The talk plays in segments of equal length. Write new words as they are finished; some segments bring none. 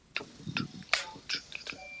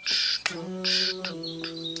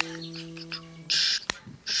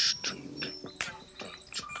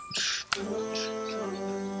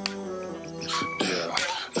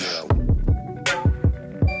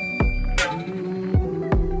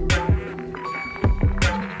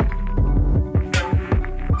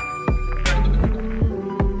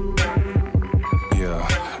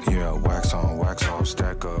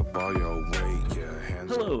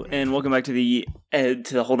and welcome back to the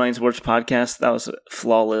Whole Nine Sports podcast. That was a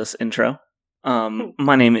flawless intro.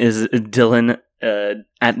 My name is Dylan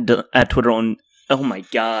at Twitter on. Oh my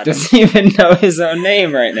god, doesn't even know his own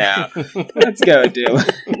name right now. Let's go, Dylan.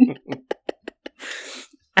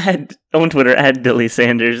 On Twitter at Dilly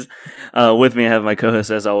Sanders. With me, I have my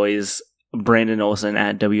co-host as always, Brandon Olson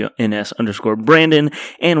at WNS_Brandon.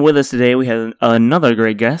 And with us today, we have another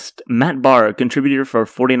great guest, Matt Barr, contributor for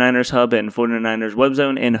 49ers Hub and 49ers Web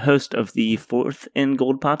Zone and host of the Fourth and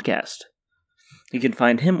Gold podcast. You can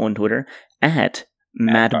find him on Twitter at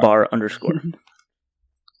MattBarr_.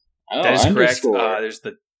 Oh, that is correct. There's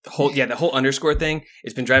the whole underscore thing.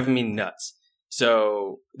 It's been driving me nuts.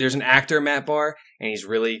 So there's an actor, Matt Barr, and he's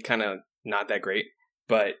really kind of not that great.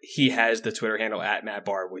 But he has the Twitter handle at Matt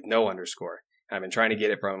Barr with no underscore. I've been trying to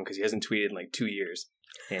get it from him because he hasn't tweeted in like 2 years,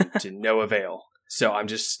 and to no avail. So I'm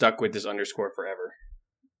just stuck with this underscore forever.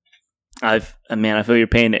 I feel your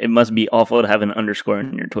pain. It must be awful to have an underscore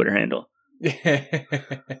in your Twitter handle. All right, that's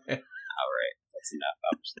enough.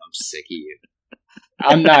 I'm sick of you.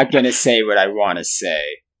 I'm not gonna say what I want to say,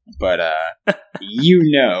 but you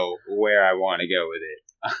know where I want to go with it.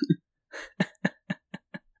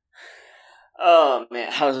 Oh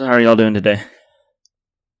man, how are y'all doing today?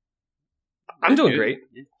 I'm doing great.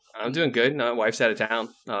 I'm doing good. No, wife's out of town,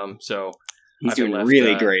 so he's I've been doing left,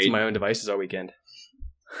 really great. to my own devices all weekend.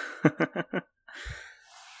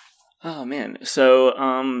 Oh man,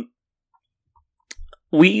 so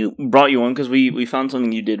we brought you on because we found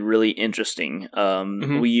something you did really interesting.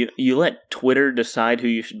 You let Twitter decide who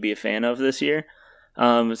you should be a fan of this year.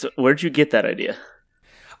 So where'd you get that idea?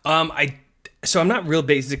 So I'm not real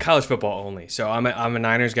big. It's college football only. So I'm a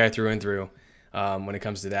Niners guy through and through when it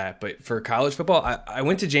comes to that. But for college football, I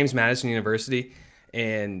went to James Madison University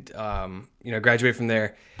and graduated from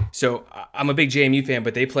there. So I'm a big JMU fan,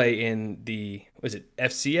 but they play in the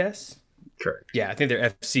FCS? Correct. Yeah, I think they're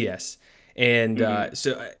FCS. And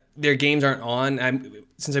so their games aren't on.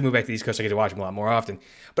 Since I moved back to the East Coast, I get to watch them a lot more often.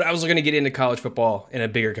 But I was looking to get into college football in a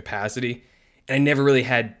bigger capacity, and I never really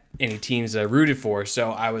had any teams I rooted for.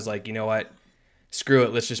 So I was like, you know what? Screw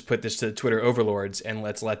it. Let's just put this to the Twitter overlords and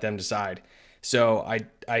let's let them decide. So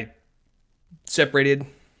I separated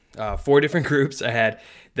 4 different groups. I had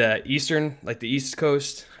the Eastern, like the East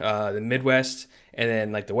Coast, the Midwest, and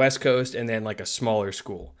then like the West Coast, and then like a smaller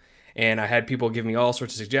school. And I had people give me all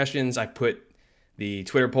sorts of suggestions. I put the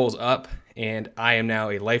Twitter polls up, and I am now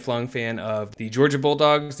a lifelong fan of the Georgia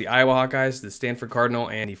Bulldogs, the Iowa Hawkeyes, the Stanford Cardinal,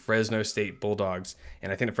 and the Fresno State Bulldogs.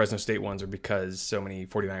 And I think the Fresno State ones are because so many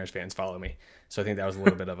 49ers fans follow me. So I think that was a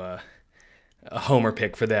little bit of a homer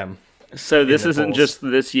pick for them. So this isn't just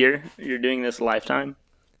this year? You're doing this lifetime?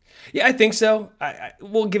 Yeah, I think so.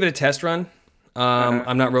 We'll give it a test run.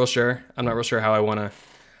 I'm not real sure. I'm not real sure how I want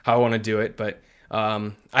to do it, but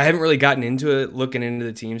I haven't really gotten into it, looking into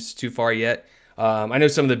the teams too far yet. I know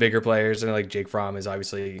some of the bigger players, and like Jake Fromm is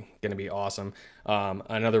obviously going to be awesome.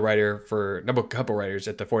 Another writer a couple writers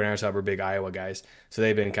at the 49ers Hub are big Iowa guys, so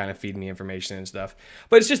they've been kind of feeding me information and stuff.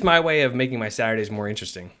 But it's just my way of making my Saturdays more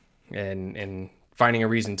interesting and finding a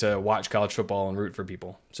reason to watch college football and root for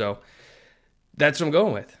people. So that's what I'm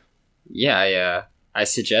going with. Yeah, I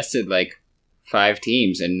suggested like 5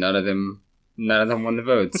 teams, and none of them won the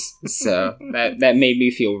votes. So that made me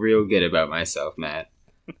feel real good about myself, Matt.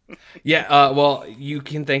 Yeah, well, you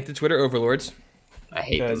can thank the Twitter overlords. I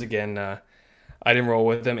hate because them. Again, I didn't roll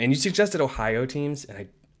with them. And you suggested Ohio teams, and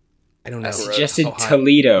I don't know. I suggested Ohio.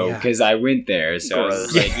 Toledo because I went there. So I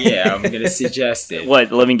was like, I'm going to suggest it.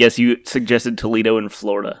 What? Let me guess. You suggested Toledo in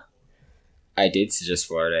Florida. I did suggest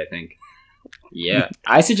Florida, I think. Yeah.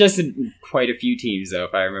 I suggested quite a few teams, though,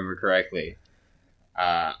 if I remember correctly.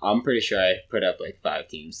 I'm pretty sure I put up like 5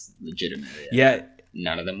 teams legitimately. Yeah.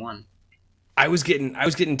 None of them won. I was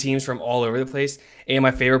getting teams from all over the place, and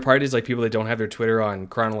my favorite part is like people that don't have their Twitter on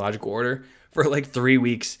chronological order. For like 3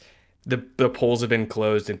 weeks, the polls have been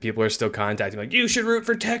closed, and people are still contacting me like, you should root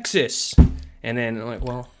for Texas. And then I'm like,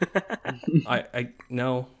 well, I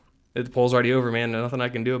no, the poll's already over, man. There's nothing I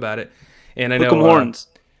can do about it. And I know horns.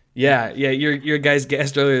 Yeah. Your guy's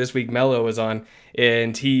guest earlier this week, Mello, was on,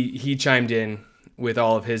 and he chimed in with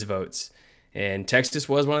all of his votes, and Texas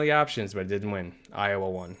was one of the options, but it didn't win. Iowa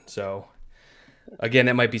won. So again,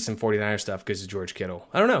 that might be some 49er stuff because of George Kittle.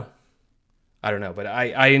 I don't know, but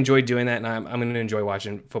I enjoy doing that, and I'm going to enjoy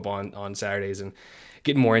watching football on Saturdays and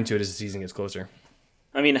getting more into it as the season gets closer.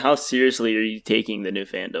 I mean, how seriously are you taking the new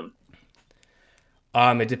fandom?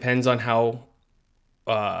 It depends on how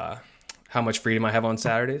much freedom I have on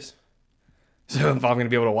Saturdays. So if I'm going to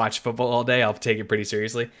be able to watch football all day, I'll take it pretty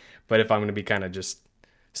seriously. But if I'm going to be kind of just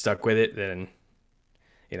stuck with it, then,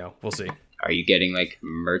 we'll see. Are you getting like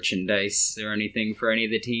merchandise or anything for any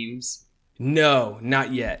of the teams? No,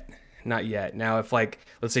 not yet. Not yet. Now, if like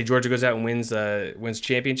let's say Georgia goes out and wins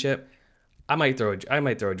championship, I might throw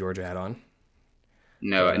a Georgia hat on.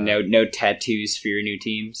 No tattoos for your new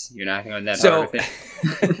teams. You're not going that So, hard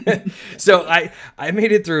with it. so I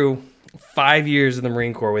made it through 5 years in the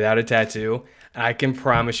Marine Corps without a tattoo. I can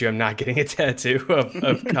promise you, I'm not getting a tattoo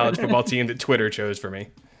of college football team that Twitter chose for me.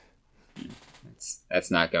 That's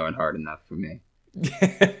not going hard enough for me.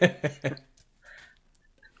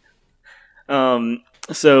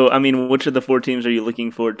 So, I mean, which of the 4 teams are you looking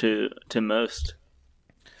forward to most?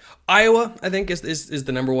 Iowa, I think, is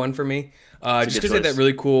the number one for me. Just because they had that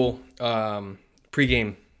really cool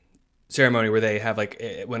pregame ceremony where they have like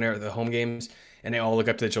when they're at the home games and they all look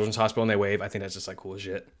up to the Children's Hospital and they wave. I think that's just like cool as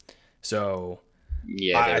shit. So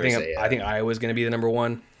Yeah, I think Iowa's going to be the number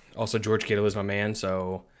one. Also, George Kittle is my man,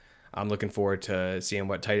 so I'm looking forward to seeing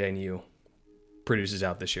what tight end U produces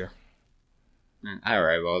out this year. All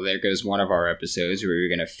right, well, there goes one of our episodes where we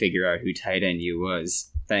were going to figure out who tight end U was.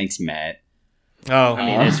 Thanks, Matt. Oh, I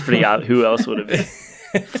mean, it's pretty obvious. Who else would it be?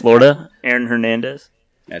 Florida? Aaron Hernandez?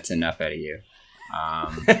 That's enough out of you.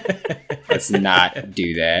 Let's not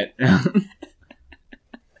do that.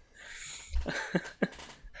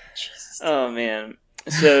 Oh, man.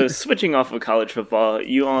 So, switching off of college football,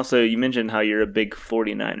 you mentioned how you're a big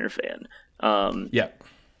 49er fan. Yeah.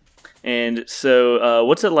 And so,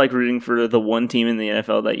 what's it like rooting for the one team in the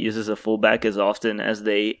NFL that uses a fullback as often as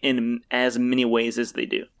in as many ways as they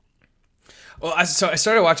do? Well, I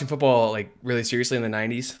started watching football like really seriously in the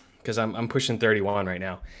 90s because I'm pushing 31 right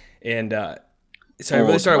now. And so I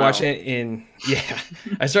really started watching it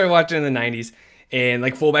I started watching in the 90s, and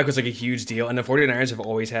like fullback was like a huge deal. And the 49ers have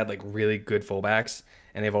always had like really good fullbacks,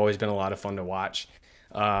 and they've always been a lot of fun to watch.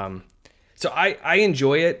 So I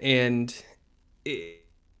enjoy it, and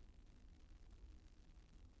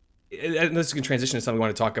and this can transition to something we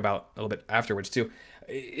want to talk about a little bit afterwards too.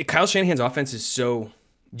 Kyle Shanahan's offense is so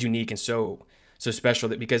unique and so special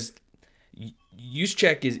that because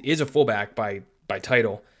Juszczyk is a fullback by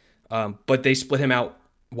title, but they split him out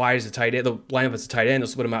wide as a tight end. They'll line up as a tight end. They'll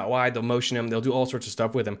split him out wide. They'll motion him. They'll do all sorts of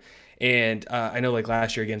stuff with him. And I know like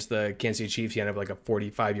last year against the Kansas City Chiefs, he ended up like a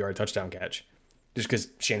 45-yard touchdown catch just because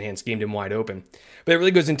Shanahan schemed him wide open. But it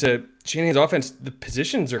really goes into Shanahan's offense. The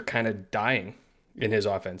positions are kind of dying in his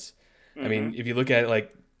offense. Mm-hmm. I mean, if you look at it,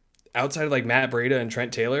 like outside of like Matt Breida and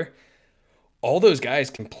Trent Taylor, all those guys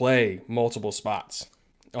can play multiple spots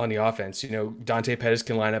on the offense. You know, Dante Pettis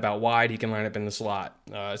can line up out wide. He can line up in the slot.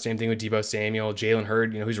 Same thing with Deebo Samuel, Jalen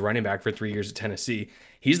Hurd, who's a running back for 3 years at Tennessee.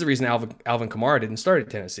 He's the reason Alvin Kamara didn't start at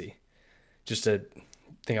Tennessee. Just to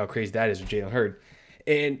think how crazy that is with Jalen Hurd.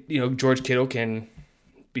 And, George Kittle can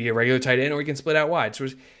be a regular tight end or he can split out wide. So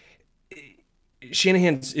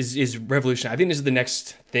Shanahan is revolutionary. I think this is the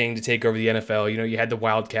next thing to take over the NFL. You had the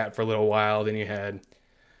Wildcat for a little while. Then you had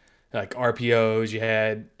like RPOs. You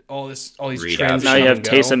had all these trends. Now you have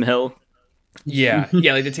Taysom Hill. Yeah,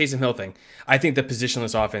 like the Taysom Hill thing. I think the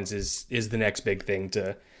positionless offense is the next big thing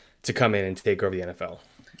to come in and take over the NFL.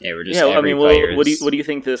 Yeah, we're just I mean, what do you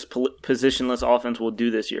think this positionless offense will do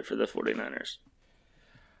this year for the 49ers?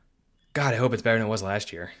 God, I hope it's better than it was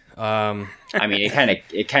last year. I mean,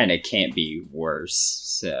 it kind of can't be worse.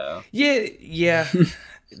 So yeah.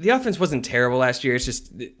 The offense wasn't terrible last year. It's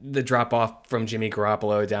just the drop off from Jimmy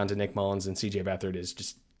Garoppolo down to Nick Mullins and CJ Beathard is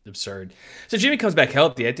just absurd. So Jimmy comes back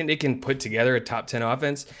healthy. I think they can put together a top 10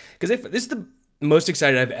 offense because this is the most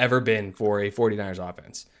excited I've ever been for a 49ers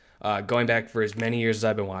offense. Going back for as many years as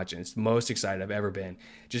I've been watching, it's the most excited I've ever been.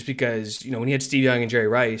 Just because, when you had Steve Young and Jerry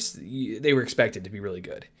Rice, they were expected to be really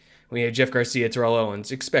good. When you had Jeff Garcia, Terrell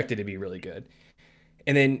Owens, expected to be really good.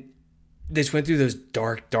 And then they just went through those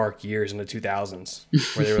dark years in the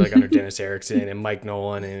 2000s where they were like under Dennis Erickson and Mike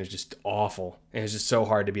Nolan, and it was just awful. And it was just so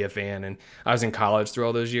hard to be a fan. And I was in college through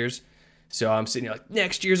all those years. So I'm sitting here like,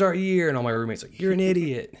 next year's our year. And all my roommates like, you're an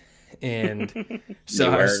idiot. And so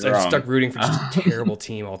I was stuck rooting for just a terrible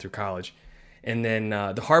team all through college. And then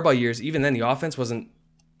the Harbaugh years, even then the offense wasn't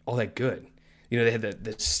all that good. They had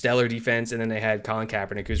the stellar defense, and then they had Colin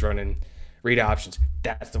Kaepernick who's running read options.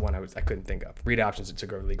 That's the one I couldn't think of. Read options that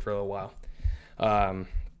took over the league for a little while.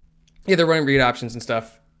 They're running read options and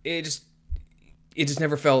stuff. It just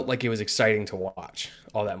never felt like it was exciting to watch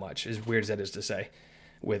all that much, as weird as that is to say,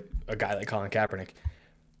 with a guy like Colin Kaepernick.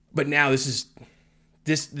 But now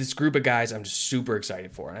this group of guys I'm just super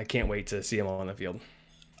excited for, and I can't wait to see them all on the field.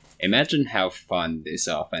 Imagine how fun this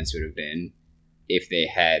offense would have been if they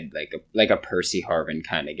had like a Percy Harvin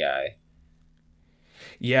kind of guy.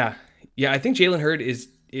 Yeah, I think Jalen Hurd is,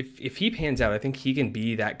 if he pans out, I think he can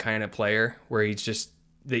be that kind of player where he's just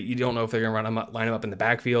that you don't know if they're going to line him up in the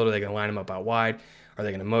backfield, or they're going to line him up out wide, are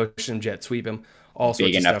they going to motion him, jet sweep him, all sorts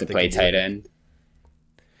Big of enough stuff to play tight end.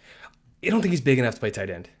 I don't think he's big enough to play tight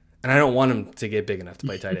end, and I don't want him to get big enough to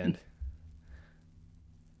play tight end.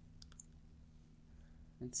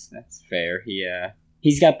 That's fair.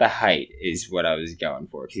 He's got the height, is what I was going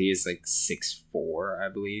for, because he is like 6'4", I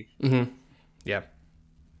believe. Mm-hmm. Yeah.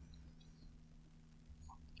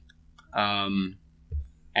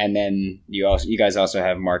 And then you guys also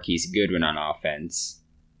have Marquise Goodwin on offense,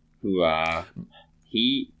 who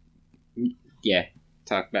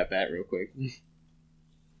talk about that real quick.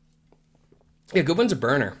 Yeah, Goodwin's a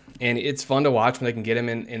burner, and it's fun to watch when they can get him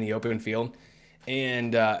in the open field.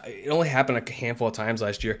 And it only happened a handful of times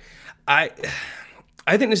last year. I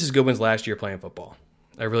think this is Goodwin's last year playing football.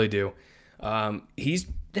 I really do. He's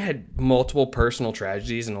had multiple personal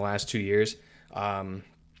tragedies in the last 2 years. Him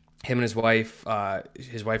and his wife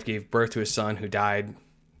gave birth to a son who died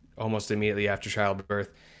almost immediately after childbirth.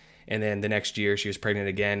 And then the next year she was pregnant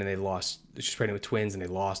again, and she was pregnant with twins, and they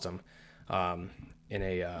lost him in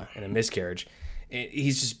a miscarriage. And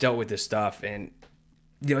he's just dealt with this stuff, and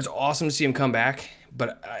it's awesome to see him come back,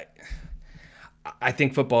 but I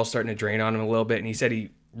think football's starting to drain on him a little bit, and he said he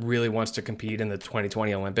really wants to compete in the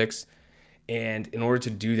 2020 Olympics. And in order to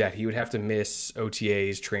do that, he would have to miss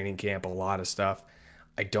OTAs, training camp, a lot of stuff.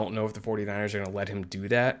 I don't know if the 49ers are going to let him do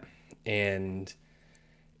that. And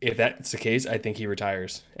if that's the case, I think he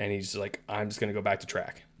retires. And he's like, I'm just going to go back to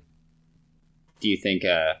track. Do you think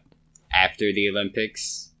after the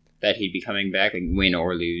Olympics that he'd be coming back, like win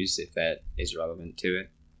or lose, if that is relevant to it?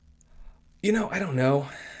 I don't know.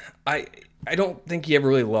 I don't think he ever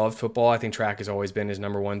really loved football. I think track has always been his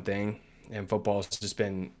number one thing, and football has just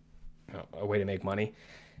been a way to make money.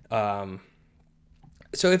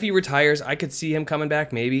 So if he retires, I could see him coming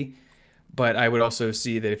back maybe, but I would also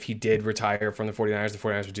see that if he did retire from the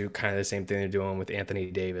 49ers would do kind of the same thing they're doing with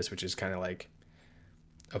Anthony Davis, which is kind of like,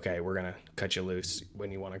 okay, we're going to cut you loose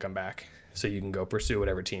when you want to come back so you can go pursue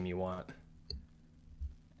whatever team you want.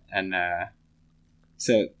 And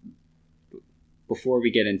so before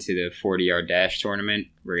we get into the 40-yard dash tournament,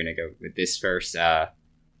 we're going to go with this first.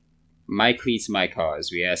 My cleats, my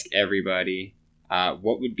cause. We ask everybody,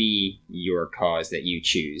 what would be your cause that you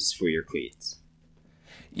choose for your cleats?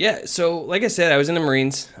 Yeah, so like I said, I was in the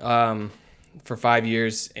Marines for 5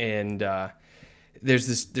 years, and there's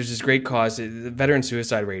this great cause. The veteran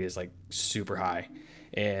suicide rate is like super high,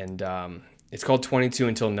 and it's called 22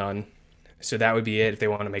 until none. So that would be it. If they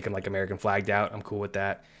want to make them like American flagged out, I'm cool with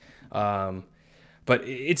that. But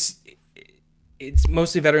it's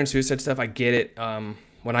mostly veteran suicide stuff. I get it.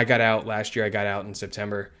 When I got out last year, I got out in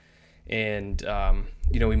September, and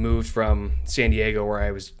we moved from San Diego, where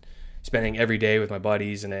I was spending every day with my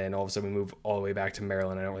buddies, and then all of a sudden we moved all the way back to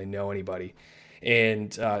Maryland. I don't really know anybody.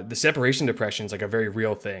 And the separation depression is like a very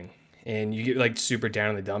real thing, and you get like super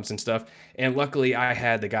down in the dumps and stuff. And luckily I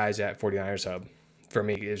had the guys at 49ers Hub. For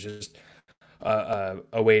me, it was just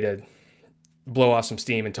a way to blow off some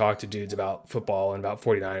steam and talk to dudes about football and about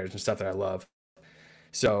 49ers and stuff that I love.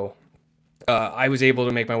 So I was able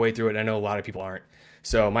to make my way through it. I know a lot of people aren't.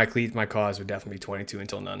 So my cause would definitely be 22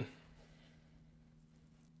 until none.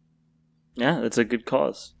 Yeah, that's a good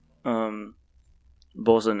cause.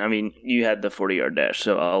 Bolson, I mean, you had the 40-yard dash,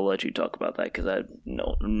 so I'll let you talk about that because I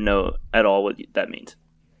don't know at all what that means.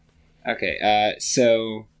 Okay,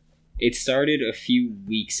 so it started a few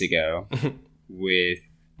weeks ago with,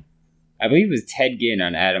 I believe it was Ted Ginn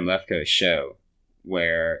on Adam Lefkoe's show,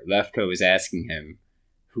 where Lefkoe was asking him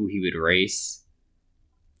who he would race,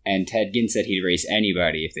 and Ted Ginn said he'd race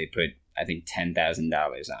anybody if they put, I think, $10,000 on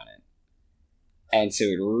it. And so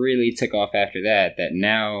it really took off after that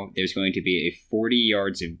now there's going to be a 40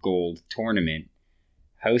 yards of gold tournament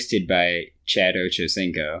hosted by Chad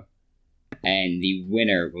Ochocinco, and the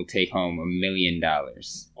winner will take home $1 million.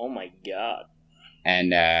 Oh my God.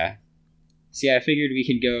 And so yeah, I figured we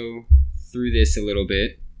could go through this a little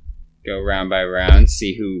bit, go round by round,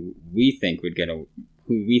 see who we think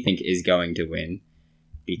is going to win,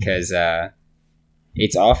 because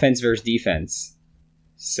it's offense versus defense.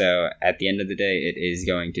 So at the end of the day, it is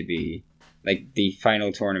going to be like the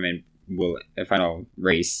final final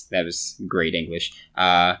race. That was great English.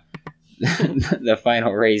 The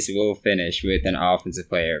final race will finish with an offensive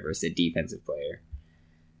player versus a defensive player.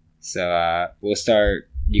 So we'll start.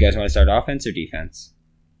 You guys want to start offense or defense?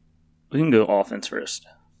 We can go offense first.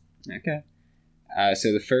 Okay.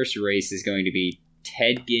 So the first race is going to be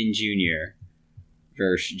Ted Ginn Jr.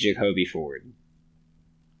 versus Jacoby Ford.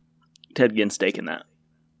 Ted Ginn's taking that.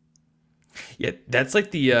 Yeah, that's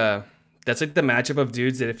like the matchup of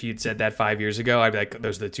dudes that if you'd said that 5 years ago, I'd be like,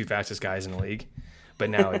 those are the two fastest guys in the league. but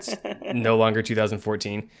now it's no longer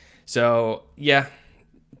 2014. So yeah,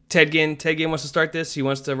 Ted Ginn wants to start this. He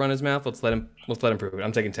wants to run his mouth. Let's let him prove it.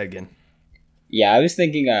 I'm taking Ted Ginn. Yeah, I was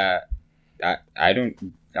thinking.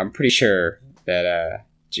 I'm pretty sure that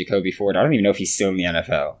Jacoby Ford. I don't even know if he's still in the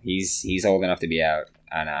NFL. He's old enough to be out.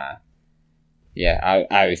 And I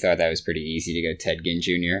always thought that was pretty easy to go Ted Ginn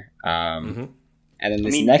Jr. And then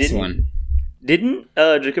this next one. Didn't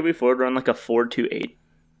Jacoby Ford run like a 4.28?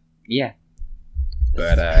 Yeah.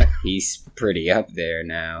 But he's pretty up there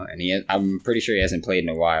now, and I'm pretty sure he hasn't played in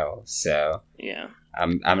a while. So yeah,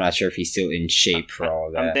 I'm not sure if he's still in shape for all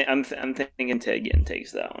of that. I'm thinking Ted Ginn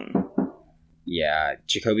takes that one. Yeah,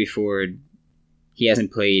 Jacoby Ford, he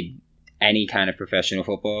hasn't played any kind of professional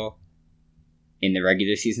football in the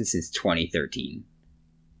regular season since 2013.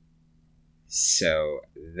 So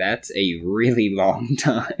that's a really long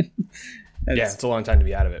time. Yeah, it's a long time to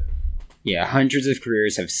be out of it. Yeah, hundreds of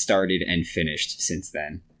careers have started and finished since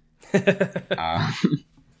then.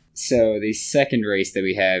 So the second race that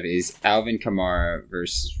we have is Alvin Kamara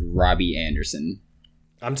versus Robbie Anderson.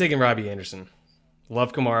 I'm taking Robbie Anderson.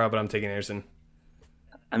 Love Kamara, but I'm taking Anderson.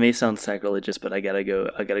 I may sound sacrilegious, but I gotta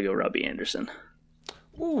go Robbie Anderson.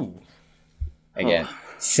 Ooh. Again,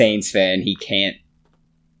 Saints fan. He can't.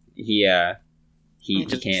 He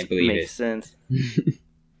can't believe it. Makes sense.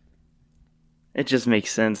 It just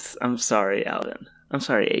makes sense. I'm sorry, Alvin. I'm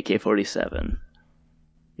sorry, AK-47.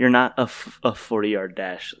 You're not a 40-yard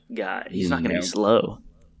dash guy. He's not going to be slow.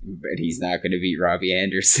 But he's not going to beat Robbie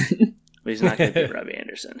Anderson. But he's not going to beat Robbie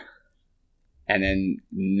Anderson. And then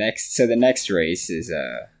the next race is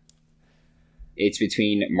it's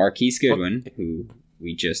between Marquise Goodwin, who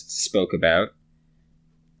we just spoke about,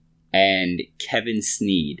 and Kevin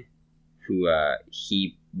Snead, who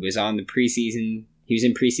he was on the preseason. He was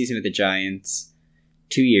in preseason with the Giants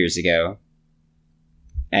 2 years ago,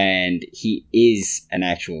 and he is an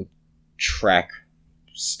actual track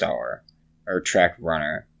star or track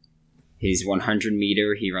runner. His 100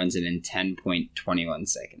 meter, he runs it in 10.21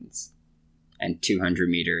 seconds, and 200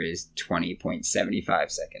 meter is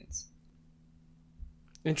 20.75 seconds.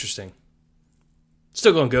 Interesting.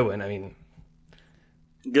 Still going Goodwin. I mean,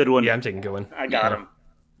 Goodwin. Yeah, I'm taking Goodwin. I got him.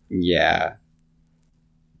 Yeah.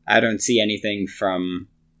 I don't see anything from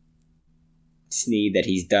Snead that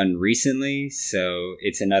he's done recently, so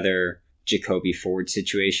it's another Jacoby Ford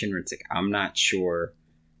situation where it's like I'm not sure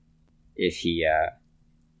if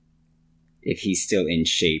he's still in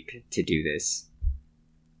shape to do this.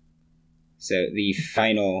 So the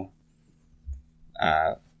final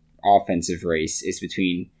offensive race is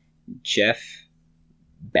between Jeff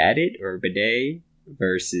Badet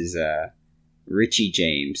versus Richie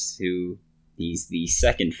James, who he's the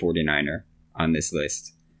second 49er on this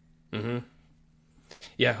list. Mm-hmm.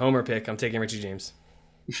 Yeah, homer pick. I'm taking Richie James.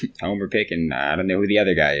 Homer pick, and I don't know who the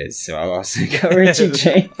other guy is, so I'll also go Richie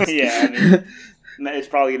James. Yeah, I mean, it's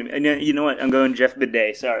probably going to be... You know what? I'm going Jeff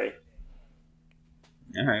Badet. Sorry.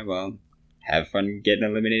 All right, well, have fun getting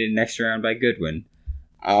eliminated next round by Goodwin.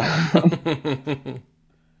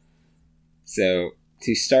 So,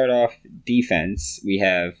 to start off defense, we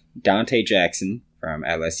have Dante Jackson from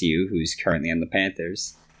LSU, who's currently on the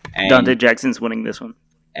Panthers. And Dante Jackson's winning this one.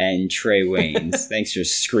 And Trey Waynes. Thanks for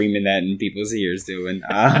screaming that in people's ears, Dylan.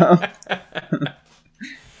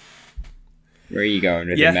 Where are you going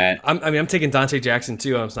with it, Matt? I'm taking Dante Jackson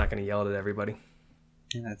too. I'm just not going to yell it at everybody.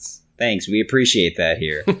 Thanks. We appreciate that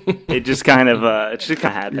here. It just kind of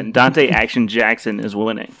happened. Dante Action Jackson is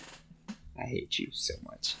winning. I hate you so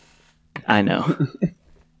much. I know.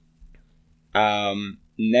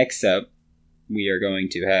 Next up, we are going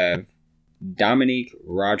to have Dominique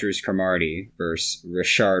Rodgers-Cromartie versus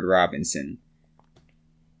Rashard Robinson.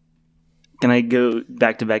 Can I go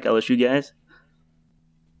back-to-back LSU guys?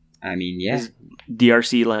 I mean, yeah. Is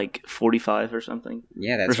DRC like 45 or something?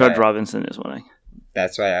 Yeah, that's Rashard Robinson is winning.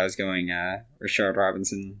 That's why I was going Rashard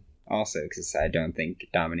Robinson also, because I don't think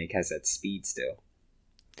Dominique has that speed still.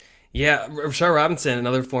 Yeah, Rashard Robinson,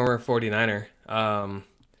 another former 49er.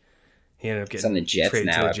 He ended up getting on the Jets traded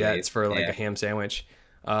now, to the Jets for like a ham sandwich.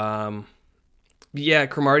 Yeah,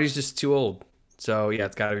 Cromartie's just too old. So, yeah,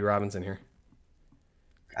 it's got to be Robinson here.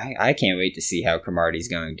 I can't wait to see how Cromartie's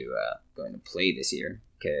going to play this year,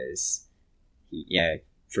 because,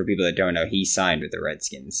 for people that don't know, he signed with the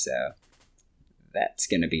Redskins, so that's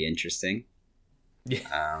going to be interesting.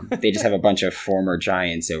 Yeah. They just have a bunch of former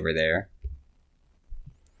Giants over there.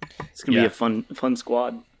 It's going to be a fun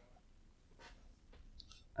squad.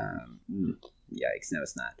 Yikes, no,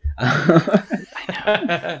 it's not.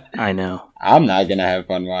 I know. I'm not going to have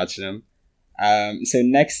fun watching them. So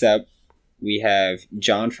next up, we have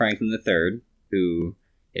John Franklin III, who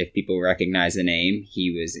If people recognize the name,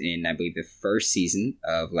 he was in, I believe, the first season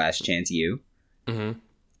of Last Chance U. Mm-hmm.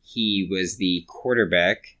 He was the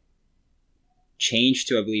quarterback, changed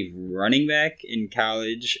to, I believe, running back in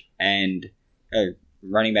college, and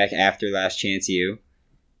running back after Last Chance U.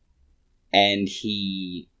 And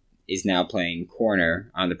he is now playing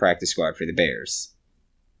corner on the practice squad for the Bears.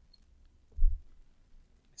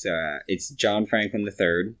 So it's John Franklin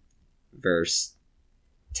III versus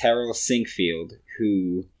Terrell Sinkfield,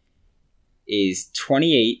 who is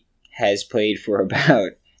 28, has played for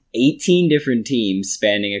about 18 different teams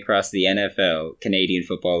spanning across the NFL, Canadian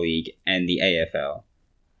Football League, and the AFL.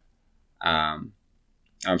 I'm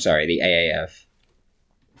sorry, the AAF.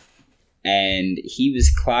 And he was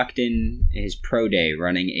clocked in his pro day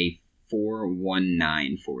running a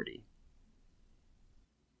 4.1940.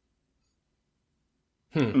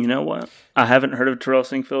 You know what? I haven't heard of Terrell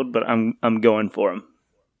Sinkfield, but I'm going for him.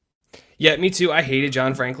 Yeah, me too. I hated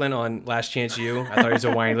John Franklin on Last Chance U. I thought he was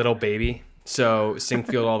a whiny little baby. So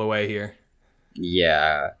Sinkfield all the way here.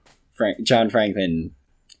 Yeah. John Franklin,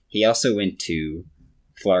 he also went to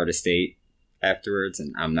Florida State afterwards,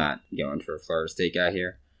 and I'm not going for a Florida State guy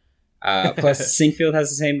here. Plus, Sinkfield has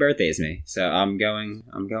the same birthday as me, so I'm going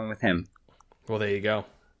with him. Well, there you go.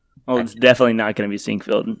 Oh, it's definitely not going to be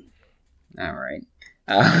Sinkfield. All right.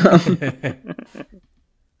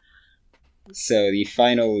 So the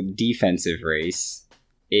final defensive race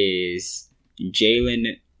is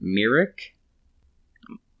Jalen Myrick.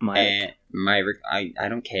 Myrick. I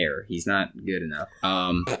don't care. He's not good enough.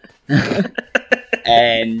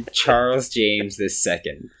 And Charles James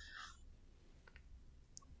II.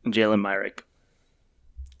 Jalen Myrick.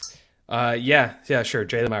 Yeah, sure.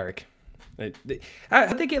 Jalen Myrick.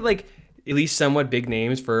 I think it like at least somewhat big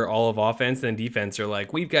names for all of offense and defense are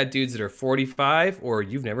like, we've got dudes that are 45 or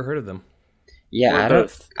you've never heard of them. Yeah,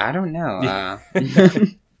 both. I don't know.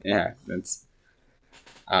 Yeah, that's.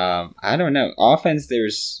 I don't know. Offense,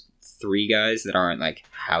 there's 3 guys that aren't like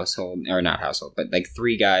not household, but like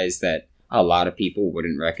 3 guys that a lot of people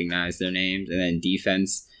wouldn't recognize their names, and then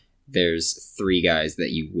defense, there's 3 guys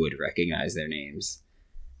that you would recognize their names.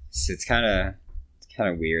 So it's kind of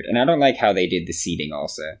weird, and I don't like how they did the seeding.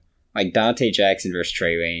 Also, like Dante Jackson versus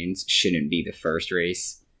Trey Waynes shouldn't be the first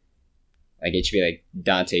race. Like, it should be like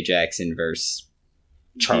Dante Jackson versus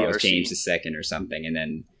Charles James II or something, and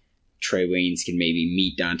then Trey Waynes can maybe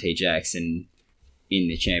meet Dante Jackson in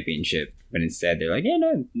the championship. But instead, they're like, yeah,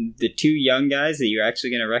 no, the 2 young guys that you're actually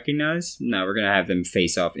going to recognize, no, we're going to have them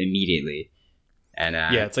face off immediately. And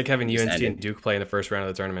yeah, it's like having UNC and Duke play in the first round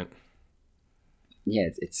of the tournament. Yeah,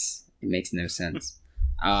 it makes no sense.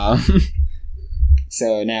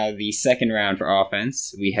 So now the second round for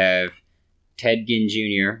offense, we have Ted Ginn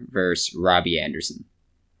Jr. versus Robbie Anderson.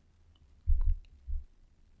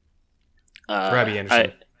 Robbie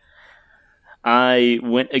Anderson. I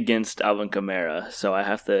went against Alvin Kamara, so I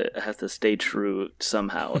have to stay true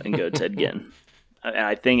somehow and go Ted Ginn. And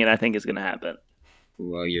I think it's going to happen.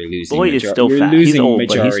 Well, you're losing. Boy is still fast. He's old,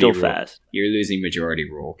 but he's still fast. You're losing majority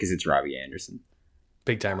rule because it's Robbie Anderson.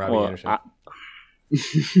 Big time Robbie Anderson.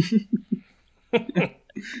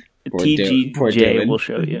 TGJ will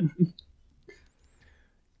show you.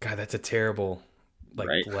 God, that's a terrible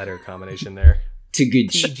letter combination there.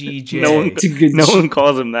 TGJ. No one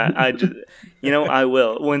calls him that. I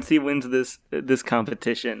will. Once he wins this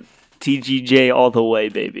competition, TGJ all the way,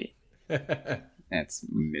 baby. That's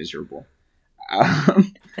miserable. So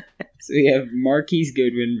we have Marquise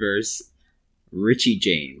Goodwin versus Richie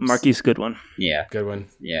James. Marquise Goodwin. Yeah. Good one.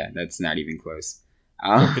 Yeah, that's not even close.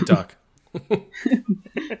 Good talk.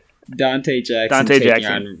 Dante Jackson taking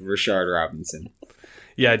on Rashard Robinson.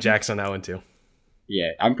 Yeah, Jackson on that one too.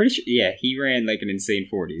 Yeah, I'm pretty sure. Yeah, he ran like an insane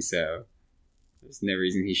 40, so there's no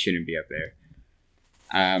reason he shouldn't be up there.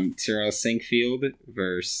 Terrell Sinkfield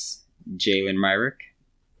versus Jalen Myrick.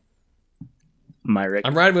 Myrick.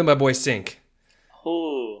 I'm riding with my boy Sink.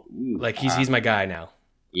 Oh, like he's my guy now.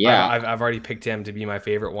 Yeah, I've already picked him to be my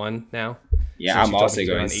favorite one now. Yeah, I'm also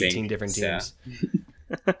going Sink. 18 different teams.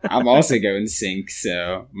 So. I'm also going Sink,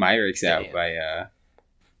 so Myrick's out by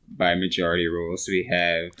majority rule. So we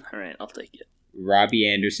have. All right, I'll take it. Robbie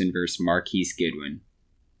Anderson versus Marquise Goodwin.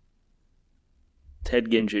 Ted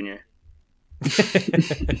Ginn Jr.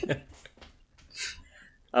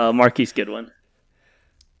 Marquise Goodwin.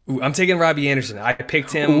 Ooh, I'm taking Robbie Anderson. I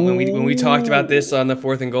picked him when we talked about this on the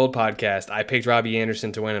 4th and Gold podcast. I picked Robbie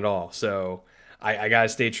Anderson to win it all. So I got to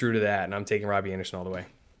stay true to that, and I'm taking Robbie Anderson all the way.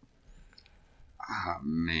 Oh,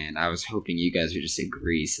 man. I was hoping you guys would just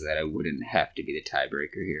agree so that I wouldn't have to be the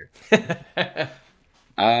tiebreaker here.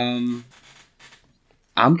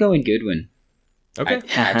 I'm going Goodwin. Okay.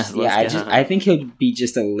 I think he'll be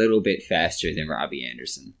just a little bit faster than Robbie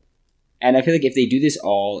Anderson. And I feel like if they do this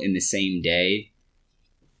all in the same day,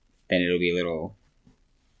 then it'll be a little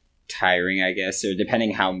tiring, I guess, or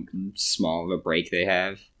depending how small of a break they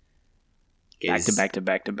have. Back to back to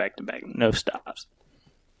back to back to back. No stops.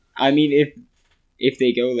 I mean, if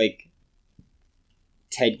they go like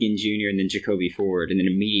Ted Ginn Jr. and then Jacoby Ford, and then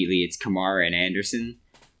immediately it's Kamara and Anderson,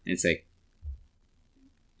 and it's like,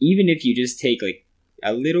 even if you just take like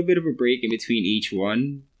a little bit of a break in between each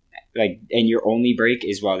one, like, and your only break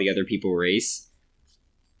is while the other people race,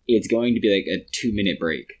 it's going to be like a 2-minute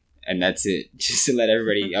break, and that's it, just to let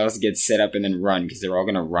everybody else get set up and then run, because they're all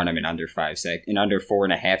going to run them in under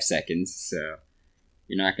 4.5 seconds. So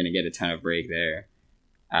you're not going to get a ton of break there.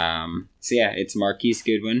 So yeah, it's Marquise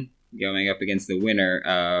Goodwin going up against the winner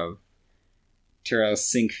of Terrell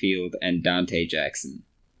Sinkfield and Dante Jackson.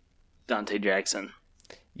 Dante Jackson.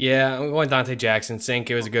 Yeah, I'm going Dante Jackson. Sink,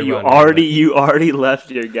 it was a good You run. You already left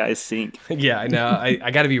your guy Sink. Yeah, I know. I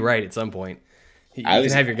got to be right at some point. You can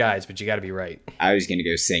have your guys, but you got to be right. I was going to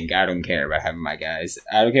go Sink. I don't care about having my guys.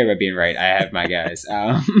 I don't care about being right. I have my guys.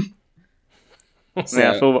 So,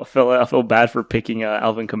 yeah, I feel bad for picking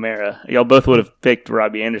Alvin Kamara. Y'all both would have picked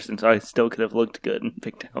Robbie Anderson, so I still could have looked good and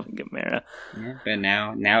picked Alvin Kamara. Yeah, but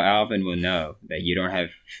now Alvin will know that you don't have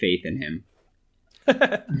faith in him.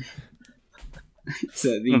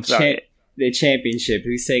 So the championship,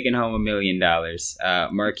 who's taking home $1 million?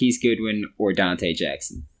 Marquise Goodwin or Dante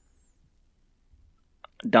Jackson?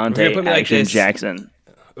 Dante Jackson.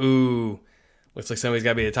 Ooh, looks like somebody's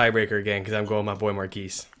got to be the tiebreaker again, because I'm going with my boy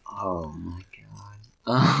Marquise. Oh my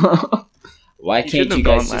god! Why can't you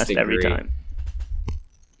guys just agree? Every time?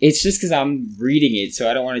 It's just because I'm reading it, so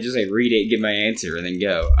I don't want to just like read it, give my answer, and then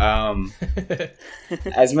go.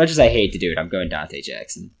 As much as I hate to do it, I'm going Dante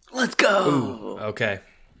Jackson. Let's go. Ooh, okay.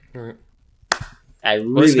 I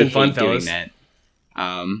really hate fun, doing fellas. that.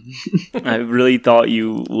 I really thought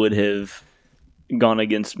you would have gone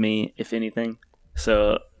against me, if anything.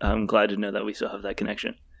 So I'm glad to know that we still have that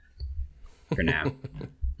connection. For now.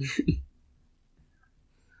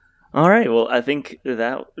 All right. Well, I think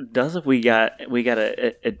that does it. We got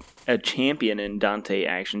a champion in Dante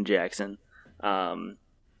Action Jackson.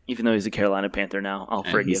 Even though he's a Carolina Panther now, I'll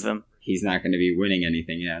forgive him. He's not going to be winning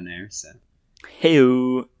anything down there. So.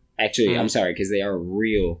 Hey-o. Actually, I'm sorry, because they are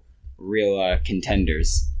real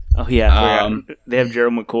contenders. Oh yeah, they have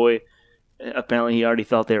Gerald McCoy. Apparently, he already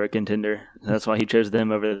thought they were a contender. That's why he chose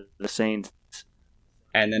them over the Saints.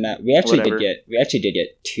 And then we actually did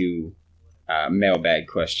get 2 mailbag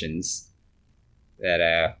questions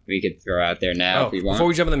that we could throw out there now if we want. Before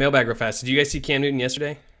we jump in the mailbag real fast, did you guys see Cam Newton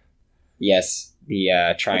yesterday? Yes,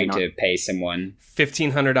 the trying to pay someone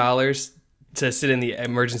 $1,500 to sit in the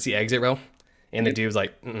emergency exit row, and the dude was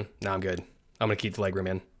like, "No, I'm good. I'm gonna keep the legroom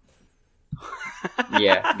in."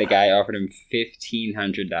 Yeah, the guy offered him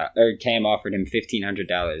 $1,500, or Cam offered him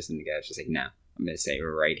 $1,500, and the guy was just like, "No, I'm gonna say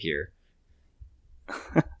we're right here."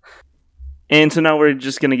 And so now we're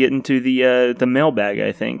just going to get into the mailbag,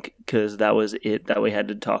 I think, because that was it that we had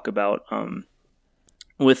to talk about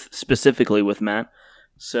specifically with Matt.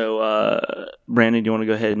 So, Brandon, do you want to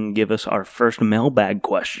go ahead and give us our first mailbag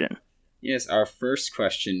question? Yes, our first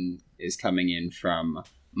question is coming in from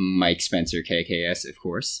Mike Spencer, KKS, of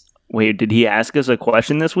course. Wait, did he ask us a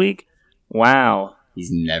question this week? Wow,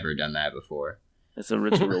 he's never done that before. It's a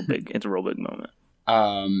real big moment.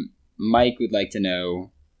 Mike would like to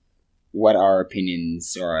know what our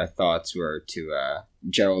opinions or our thoughts were to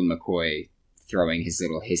Gerald McCoy throwing his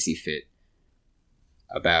little hissy fit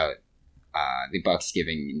about the Bucs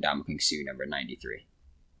giving Ndamukong Suh number 93.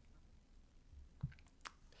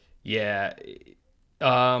 Yeah.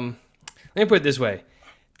 Let me put it this way.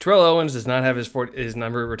 Terrell Owens does not have his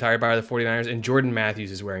number retired by the 49ers, and Jordan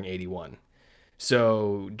Matthews is wearing 81.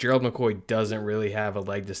 So Gerald McCoy doesn't really have a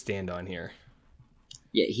leg to stand on here.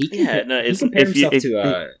 Yeah, he compared himself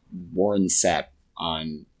to Warren Sapp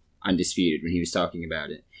on Undisputed when he was talking about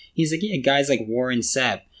it. He's like, yeah, guys like Warren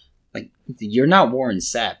Sapp. Like, you're not Warren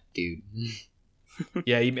Sapp, dude.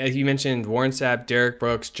 Yeah, you mentioned Warren Sapp, Derek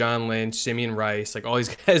Brooks, John Lynch, Simeon Rice. Like, all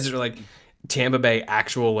these guys are like Tampa Bay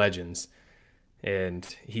actual legends. And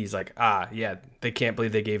he's like, yeah, they can't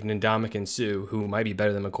believe they gave Ndamukong Suh, who might be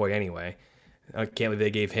better than McCoy anyway. I can't believe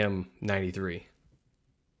they gave him 93.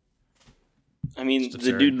 I mean,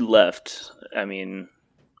 the dude left. I mean,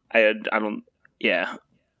 I don't. Yeah,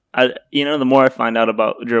 the more I find out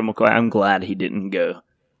about Gerald McCoy, I'm glad he didn't go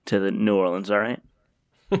to the New Orleans. All right,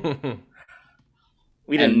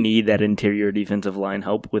 we didn't need that interior defensive line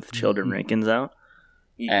help with Sheldon Rankins out.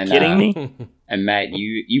 You And, kidding me? And Matt,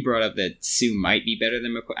 you brought up that Sue might be better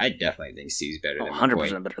than McCoy. I definitely think Sue's better than 100%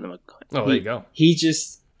 McCoy. better than McCoy. Oh, there you go.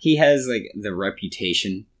 He has like the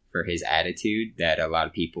reputation for his attitude that a lot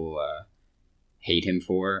of people hate him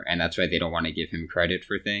for, and that's why they don't want to give him credit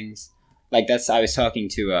for things. Like I was talking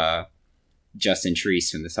to Justin Treese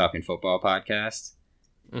from the Talking Football podcast,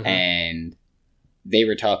 and they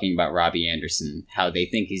were talking about Robbie Anderson, how they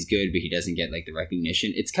think he's good, but he doesn't get like the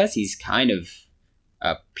recognition. It's because he's kind of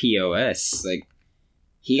a POS. Like,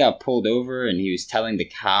 he got pulled over and he was telling the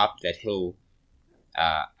cop that he'll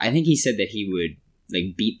I think he said that he would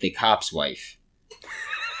like beat the cop's wife.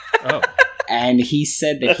 Oh. And he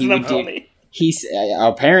said that That's he not would funny.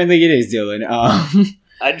 apparently it is, Dylan.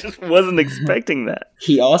 I just wasn't expecting that.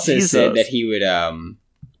 He also Jesus. said that he would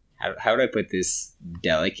how do I put this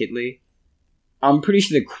delicately? I'm pretty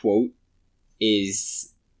sure the quote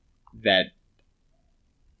is that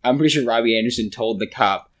I'm pretty sure Robbie Anderson told the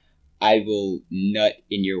cop, "I will nut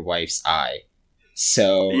in your wife's eye."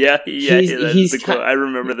 So Yeah, that's the quote. I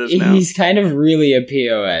remember this now. He's kind of really a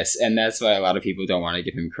POS, and that's why a lot of people don't want to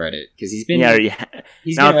give him credit because he's been.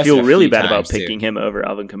 He's now been I feel arrested a really few bad about times, too. picking him over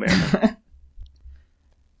Alvin Kamara.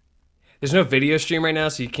 There's no video stream right now,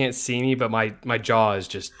 so you can't see me, but my jaw is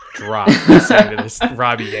just dropped listening to this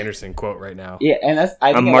Robbie Anderson quote right now. Yeah, and that's. I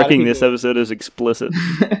think I'm a lot of marking this people- episode as explicit.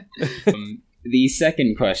 The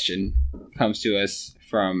second question comes to us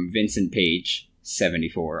from Vincent Page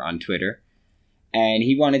 74 on Twitter, and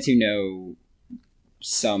he wanted to know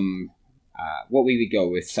some what we would go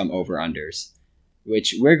with some over-unders,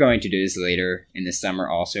 which we're going to do this later in the summer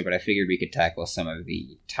also, but I figured we could tackle some of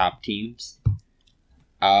the top teams.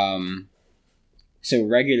 So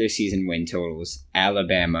regular season win totals,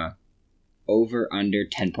 Alabama over under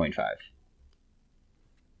 10.5.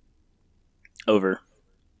 Over.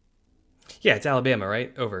 Yeah, it's Alabama,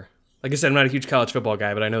 right? Over. Like I said, I'm not a huge college football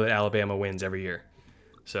guy, but I know that Alabama wins every year.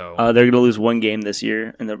 So They're going to lose one game this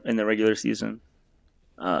year in the regular season,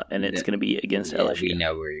 and it's going to be against LSU. We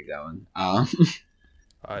know where you're going.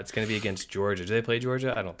 it's going to be against Georgia. Do they play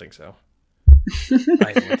Georgia? I don't think so.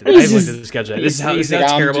 I haven't looked at the schedule. This is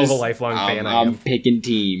how terrible of a lifelong fan I am. I'm picking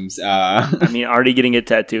teams. I mean, already getting a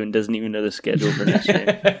tattoo and doesn't even know the schedule for next year.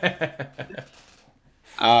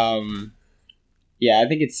 Yeah, I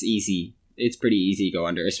think it's easy. It's pretty easy to go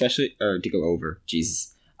under, to go over.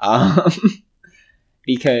 Jesus.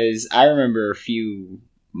 Because I remember a few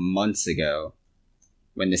months ago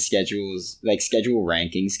when the schedule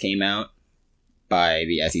rankings came out by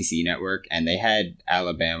the SEC network, and they had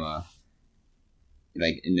Alabama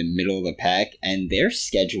like in the middle of the pack, and their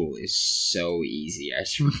schedule is so easy. I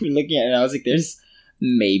just remember looking at it and I was like, there's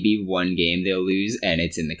maybe one game they'll lose, and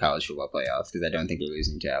it's in the college football playoffs, because I don't think they're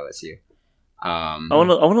losing to LSU. I want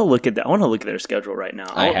to look at that. I want to look at their schedule right now.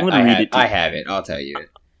 I'm going to read it. I have it. I'll tell you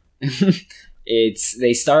it.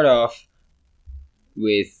 They start off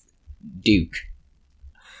with Duke.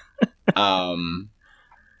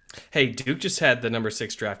 Hey, Duke just had the number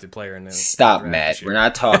 6 drafted player in the Stop, Matt. We're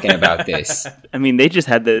not talking about this. I mean, they just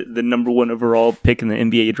had the number 1 overall pick in the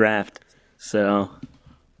NBA draft. So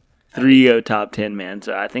 3-0 top 10, man.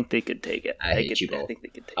 So I think they could take it. I hate you both. I think they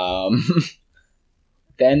could take it.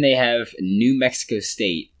 Then they have New Mexico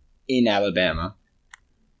State in Alabama.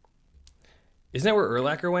 Isn't that where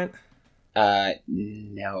Urlacher went?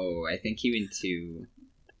 No. I think he went to...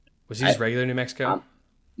 Was he just regular New Mexico?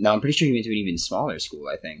 No, I'm pretty sure he went to an even smaller school,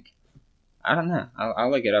 I think. I don't know.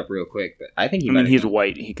 I'll look it up real quick, but I think he's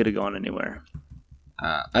white. He could have gone anywhere.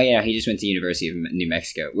 He just went to University of New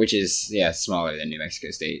Mexico, which is, smaller than New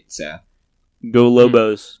Mexico State, so... Go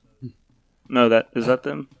Lobos. No, is that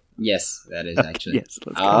them? Yes, that is actually. Yes,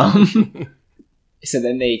 let's go. So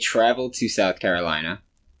then they travel to South Carolina,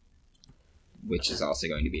 which is also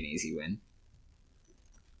going to be an easy win.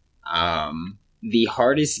 The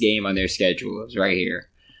hardest game on their schedule is right here.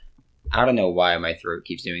 I don't know why my throat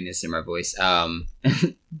keeps doing this in my voice.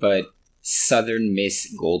 But Southern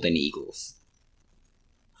Miss Golden Eagles.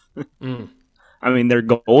 I mean, they're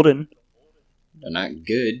golden. They're not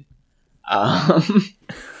good.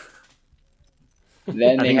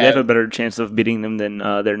 Then I think they have a better chance of beating them than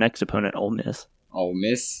their next opponent, Ole Miss. Ole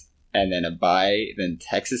Miss, and then a bye, then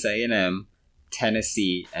Texas A&M,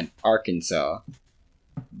 Tennessee, and Arkansas.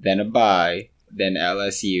 Then a bye, then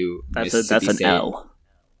LSU, Mississippi That's State. an L.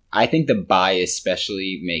 I think the bye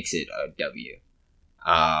especially makes it a W.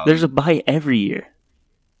 There's a bye every year.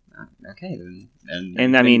 Okay, then.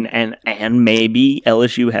 And I mean, and maybe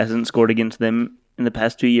LSU hasn't scored against them in the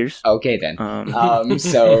past 2 years. Okay, then.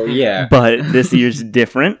 So, yeah. But this year's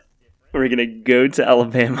different. We're going to go to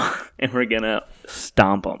Alabama, and we're going to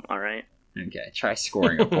stomp them, all right? Okay, try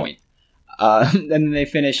scoring a point. And then they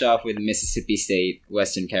finish off with Mississippi State,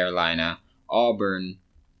 Western Carolina, Auburn,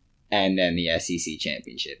 and then the SEC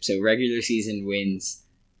championship. So regular season wins,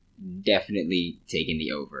 definitely taking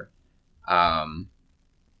the over. And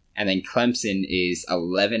then Clemson is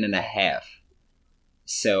 11.5.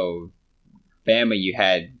 So Bama, you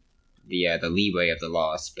had the leeway of the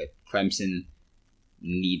loss, but Clemson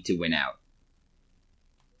need to win out.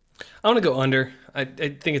 I want to go under. I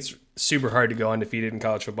think it's super hard to go undefeated in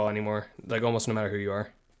college football anymore. Like almost no matter who you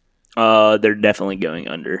are. They're definitely going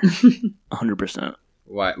under. 100%.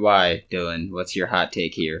 Why, Dylan? What's your hot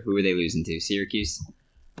take here? Who are they losing to? Syracuse?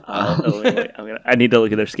 Wait. I need to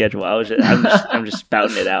look at their schedule. I'm just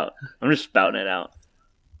spouting it out.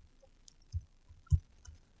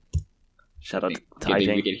 Shout out to I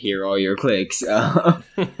think we can hear all your clicks.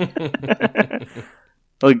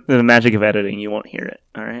 Look, the magic of editing, you won't hear it.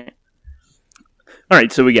 All right.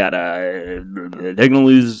 So we got they're gonna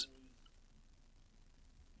lose.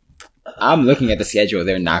 I'm looking at the schedule.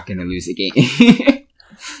 They're not gonna lose a game.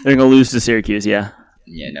 They're gonna lose to Syracuse. Yeah.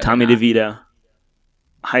 Yeah. No, Tommy DeVito,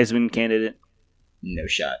 Heisman candidate. No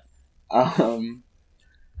shot. Oh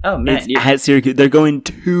man, it's at Syracuse. They're going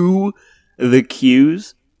to the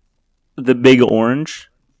Qs, the Big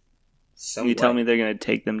Orange. You tell me they're gonna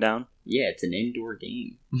take them down? Yeah, it's an indoor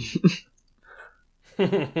game.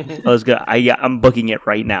 Let's go. I'm booking it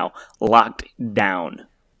right now. Locked down.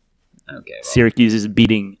 Okay. Well, Syracuse is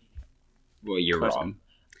beating. Well, you're Clemson.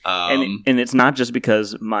 wrong. And it's not just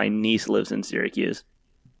because my niece lives in Syracuse.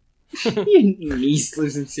 Your niece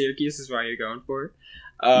lives in Syracuse is why you're going for it?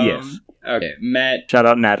 Yes. Okay, Matt. Shout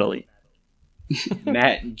out Natalie.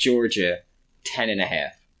 Matt, Georgia,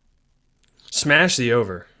 10.5. Smash the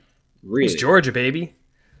over. Really? It's Georgia, baby.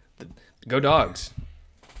 Go Dogs.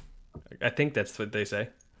 I think that's what they say.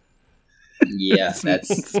 Yeah,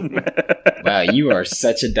 that's... Wow, you are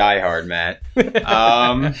such a diehard, Matt.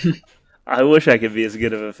 I wish I could be as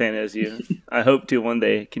good of a fan as you. I hope to one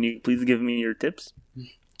day. Can you please give me your tips?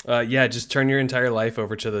 Yeah, just turn your entire life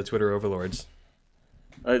over to the Twitter overlords.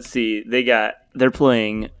 Let's see. They're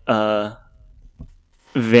playing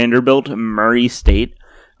Vanderbilt, Murray State,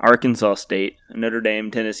 Arkansas State, Notre Dame,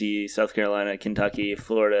 Tennessee, South Carolina, Kentucky,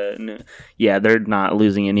 Florida. Yeah, they're not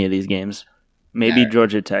losing any of these games. Maybe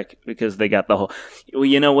Georgia Tech, because they got the whole... Well,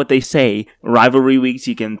 you know what they say. Rivalry weeks,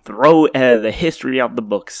 you can throw the history out the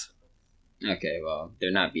books. Okay, well, they're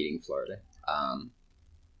not beating Florida.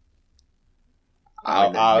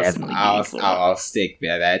 I'll stick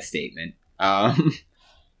by that statement.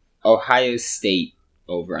 Ohio State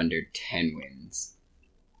over under 10 wins.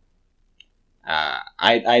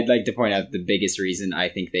 I'd like to point out the biggest reason I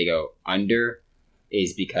think they go under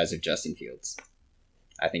is because of Justin Fields.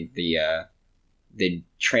 I think the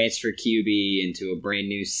transfer QB into a brand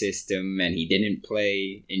new system, and he didn't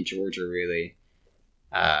play in Georgia really.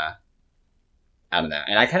 I don't know.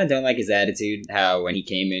 And I kind of don't like his attitude, how when he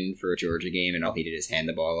came in for a Georgia game and all he did is hand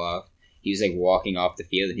the ball off, he was like walking off the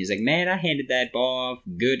field and he's like, man, I handed that ball off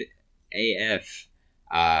good AF.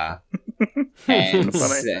 And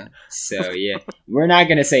so yeah, we're not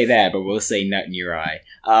going to say that, but we'll say nut in your eye.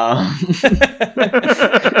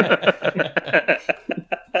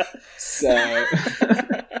 So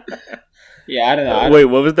yeah, I don't know. Wait,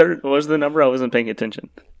 what was the number? I wasn't paying attention.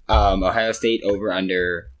 Ohio State over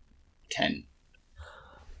under 10.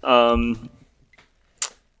 Over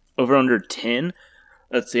under 10.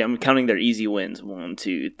 Let's see. I'm counting their easy wins. 1,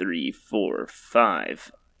 2, 3, 4,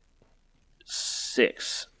 5,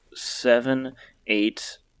 6, 7,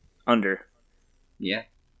 8. Under. Yeah,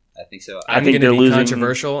 I think so. I think they're losing.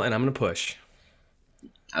 Controversial, and I'm going to push.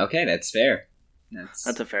 Okay, that's fair.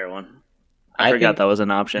 That's a fair one. I forgot that was an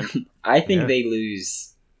option. I think they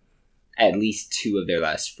lose at least 2 of their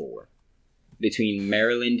last 4. Between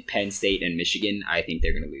Maryland, Penn State, and Michigan, I think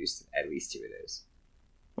they're going to lose at least 2 of those.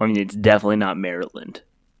 I mean, it's definitely not Maryland.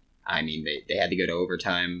 I mean, they had to go to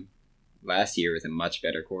overtime last year with a much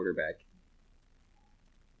better quarterback.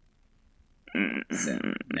 So,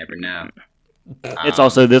 never know. It's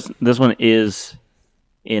also, this one is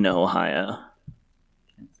in Ohio.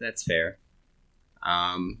 That's fair.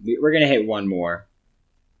 We're going to hit one more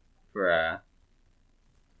for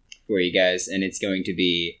you guys, and it's going to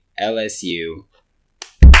be LSU.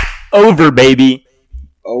 Over, baby.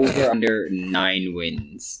 Over under 9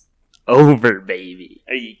 wins. Over, baby.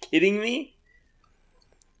 Are you kidding me?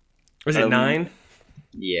 Was it 9?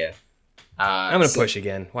 Yeah. I'm going to push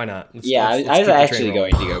again. Why not? I was actually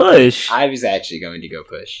going to go push. I was actually going to go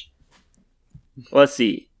push. Let's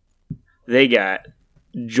see. They got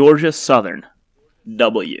Georgia Southern.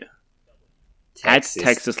 W. Texas, at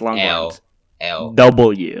Texas Longhorns. L.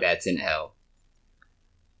 W. That's an L.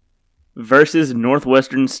 versus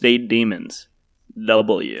Northwestern State Demons,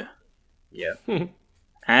 W. Yep.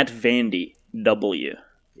 At Vandy, W.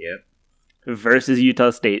 Yep. Versus Utah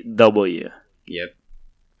State, W. Yep.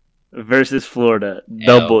 Versus Florida,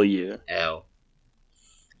 L. W. L.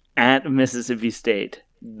 At Mississippi State,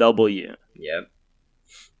 W. Yep.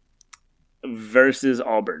 Versus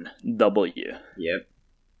Auburn, W. Yep.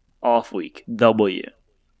 Off week, W.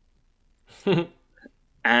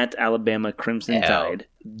 At Alabama Crimson L. Tide,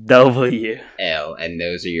 W. L. And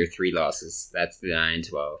those are your 3 losses. That's the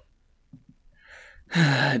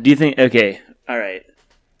 9-12. Do you think? Okay, all right,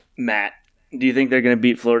 Matt. Do you think they're going to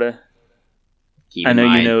beat Florida? I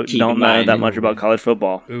know don't know that much about college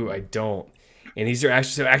football. Ooh, I don't. And these are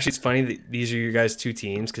actually it's funny that these are your guys' 2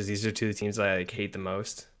 teams because these are 2 of the teams I like hate the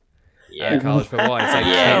most. Yeah. College football. It's like I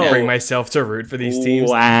Yeah, can't no. bring myself to root for these teams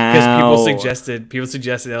Wow. because people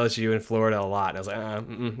suggested LSU and Florida a lot. And I was like,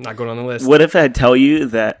 not going on the list. What if I tell you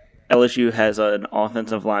that LSU has an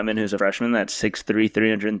offensive lineman who's a freshman that's 6'3",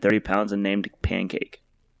 330 pounds and named Pancake?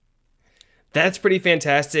 That's pretty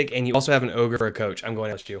fantastic. And you also have an ogre for a coach. I'm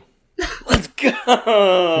going LSU. Let's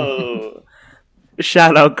go!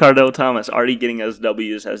 Shout out Cardell Thomas, already getting us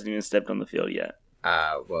W's, hasn't even stepped on the field yet.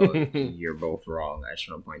 Well, you're both wrong. I just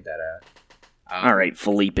want to point that out. All right,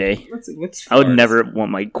 Felipe. What's I would Florida's- never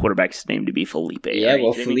want my quarterback's name to be Felipe. Yeah, Are you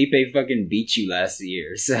well, kidding me? Felipe fucking beat you last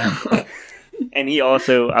year, so... And he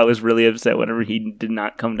also, I was really upset whenever he did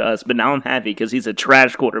not come to us, but now I'm happy because he's a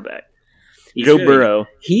trash quarterback. He's Joe really- Burrow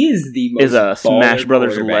He is the most is a Smash baller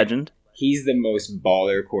Brothers quarterback. legend. He's the most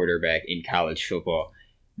baller quarterback in college football.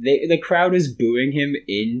 The crowd was booing him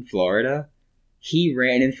in Florida. He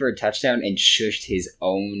ran in for a touchdown and shushed his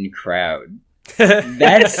own crowd.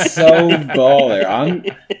 That's so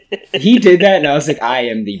baller. He did that, and I was like, I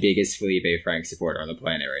am the biggest Felipe Frank supporter on the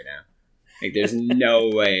planet right now. Like, there's no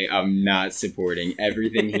way I'm not supporting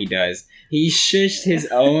everything he does. He shushed his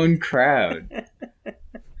own crowd.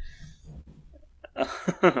 You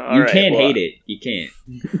can't hate it. You can't.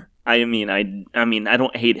 I mean, I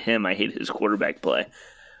don't hate him. I hate his quarterback play.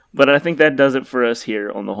 But I think that does it for us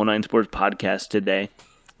here on the Whole Nine Sports podcast today.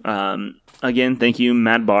 Again, thank you,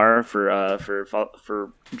 Matt Barr,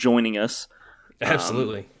 for joining us.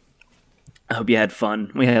 Absolutely. I hope you had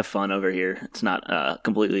fun. We have fun over here. It's not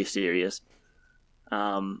completely serious.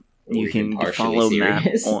 You can partially follow Matt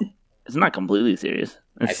serious. on. It's not completely serious.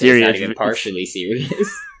 It's I think serious. It's not even partially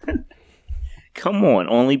serious. Come on,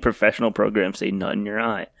 only professional programs say nut in your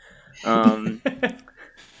eye.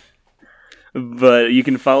 But you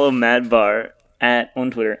can follow Matt Barr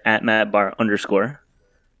on Twitter at MattBarr_.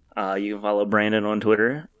 You can follow Brandon on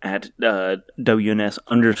Twitter at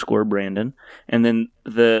WNS_Brandon. And then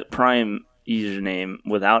the Prime username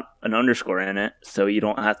without an underscore in it, so you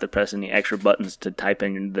don't have to press any extra buttons to type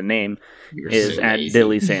in the name, is so at lazy.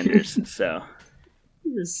 Dilly Sanders. So.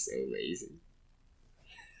 You're so lazy.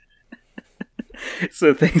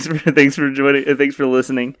 So thanks for joining. Thanks for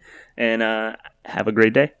listening, and have a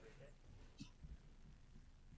great day.